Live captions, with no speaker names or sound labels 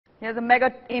Here's a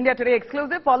mega India Today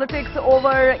exclusive. Politics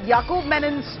over Yakub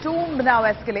Memon's tomb now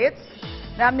escalates.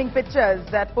 Damning pictures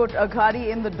that put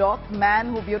Aghadi in the dock.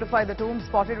 Man who beautified the tomb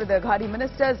spotted with the Aghadi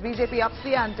ministers. BJP ups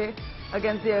the ante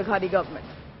against the Aghadi government.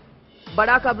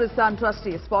 Bada Kabristan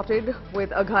trustee spotted with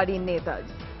Aghadi netas.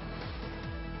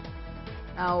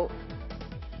 Now,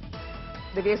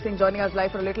 Devesh Singh joining us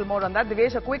live for a little more on that.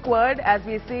 Devesh, a quick word as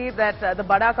we see that the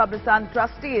Bada Kabristan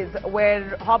trustees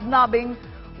were hobnobbing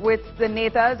with the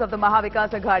netas of the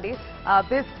Mahavikas Aghadi.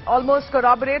 This almost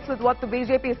corroborates with what the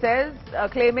BJP says,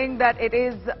 claiming that it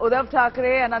is Uddhav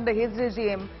Thackeray and under his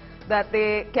regime that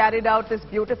they carried out this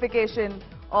beautification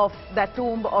of that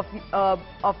tomb of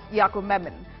Yakub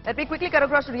Memon. Let me quickly cut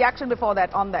across to reaction before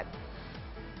that on that.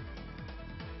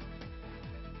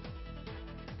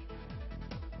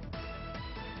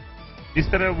 इस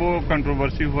तरह वो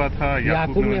controversy हुआ था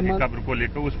याकूब मेमन की कब्र को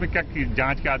लेकर, उसमें क्या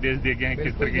जांच के आदेश दिए गए हैं?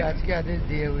 किस तरह की जांच के आदेश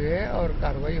दिए हुए हैं और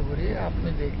कार्रवाई हो रही है।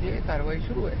 आपने देखिए कार्रवाई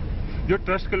शुरू है। जो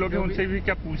ट्रस्ट के लोग हैं उनसे भी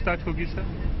क्या पूछताछ होगी सर?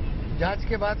 जांच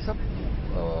के बाद सब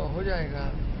हो जाएगा,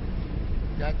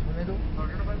 जांच होने दो।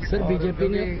 सर बीजेपी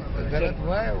ने गलत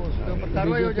हुआ है उसके ऊपर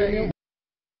कार्रवाई हो जाएगी।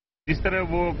 इस तरह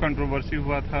वो कंट्रोवर्सी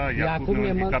हुआ था याकूब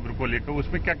मेमन की कब्र को लेकर,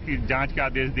 उसमें क्या जांच के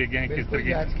आदेश दिए गए हैं? किस तरह की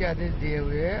जांच के आदेश दिए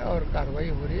हुए हैं और कार्रवाई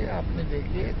हो रही है। आपने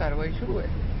देखिए कार्रवाई शुरू है।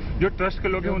 जो ट्रस्ट के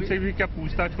लोग हैं उनसे भी क्या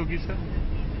पूछताछ होगी सर?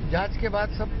 जांच के बाद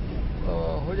सब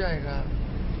हो जाएगा,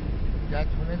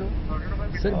 जांच होने दो।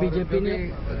 सर बीजेपी ने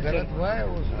गलत हुआ है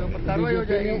उसके ऊपर कार्रवाई हो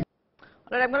जाएगी।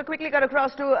 All right, I'm going to quickly cut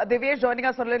across to Devesh joining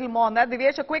us for a little more on that.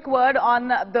 Devesh, a quick word on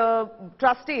the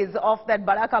trustees of that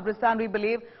Bada Kabristan, we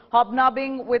believe,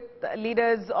 hobnobbing with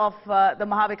leaders of the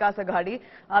Mahavikas Aghadi.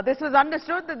 This was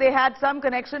understood that they had some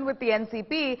connection with the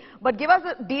NCP, but give us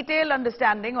a detailed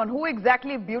understanding on who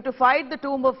exactly beautified the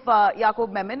tomb of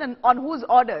Yakub Memon and on whose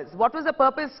orders. What was the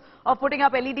purpose of putting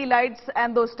up LED lights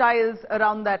and those tiles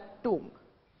around that tomb?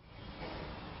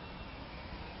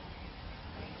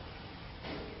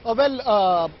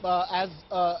 As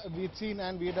we've seen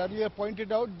and we had earlier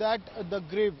pointed out that the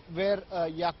grave where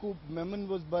Yakub Memon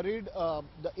was buried,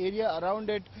 the area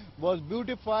around it was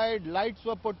beautified, lights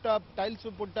were put up, tiles were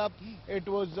put up, it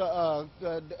was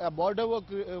a border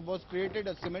was created,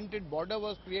 a cemented border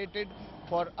was created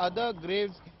for other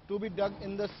graves to be dug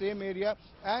in the same area.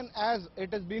 And as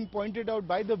it has been pointed out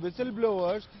by the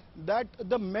whistleblowers that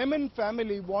the Memon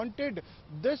family wanted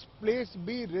this place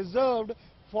be reserved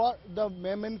for the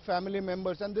Memon family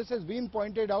members, and this has been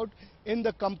pointed out in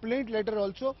the complaint letter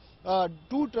also.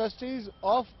 Two trustees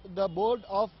of the board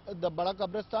of the Bada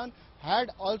Kabristan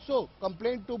had also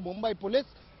complained to Mumbai police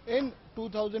in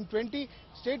 2020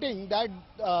 stating that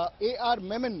A.R.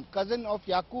 Memon, cousin of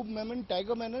Yakub Memon,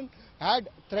 Tiger Memon, had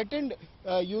threatened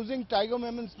using Tiger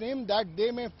Memon's name that they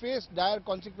may face dire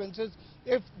consequences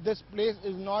if this place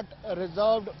is not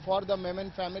reserved for the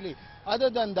Memon family. Other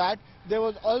than that, there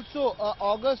was also an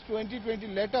August 2020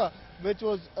 letter which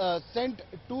was sent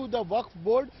to the Waqf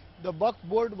board. The Waqf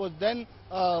board was then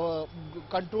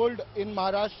controlled in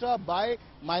Maharashtra by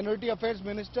Minority Affairs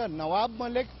Minister Nawab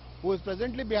Malik, who is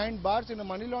presently behind bars in a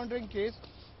money laundering case.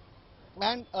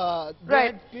 And they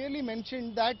had clearly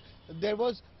mentioned that there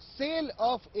was sale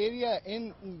of area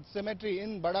in cemetery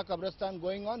in Bada Kabristan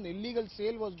going on, illegal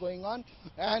sale was going on,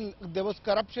 and there was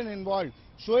corruption involved.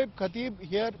 Shoaib Khatib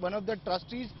here, one of the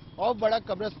trustees of Bada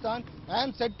Kabristan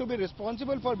and said to be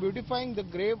responsible for beautifying the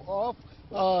grave of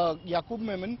Yakub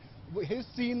Memon, he's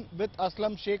seen with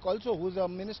Aslam Sheikh also, who is a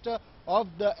minister of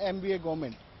the MBA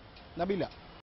government. Nabila.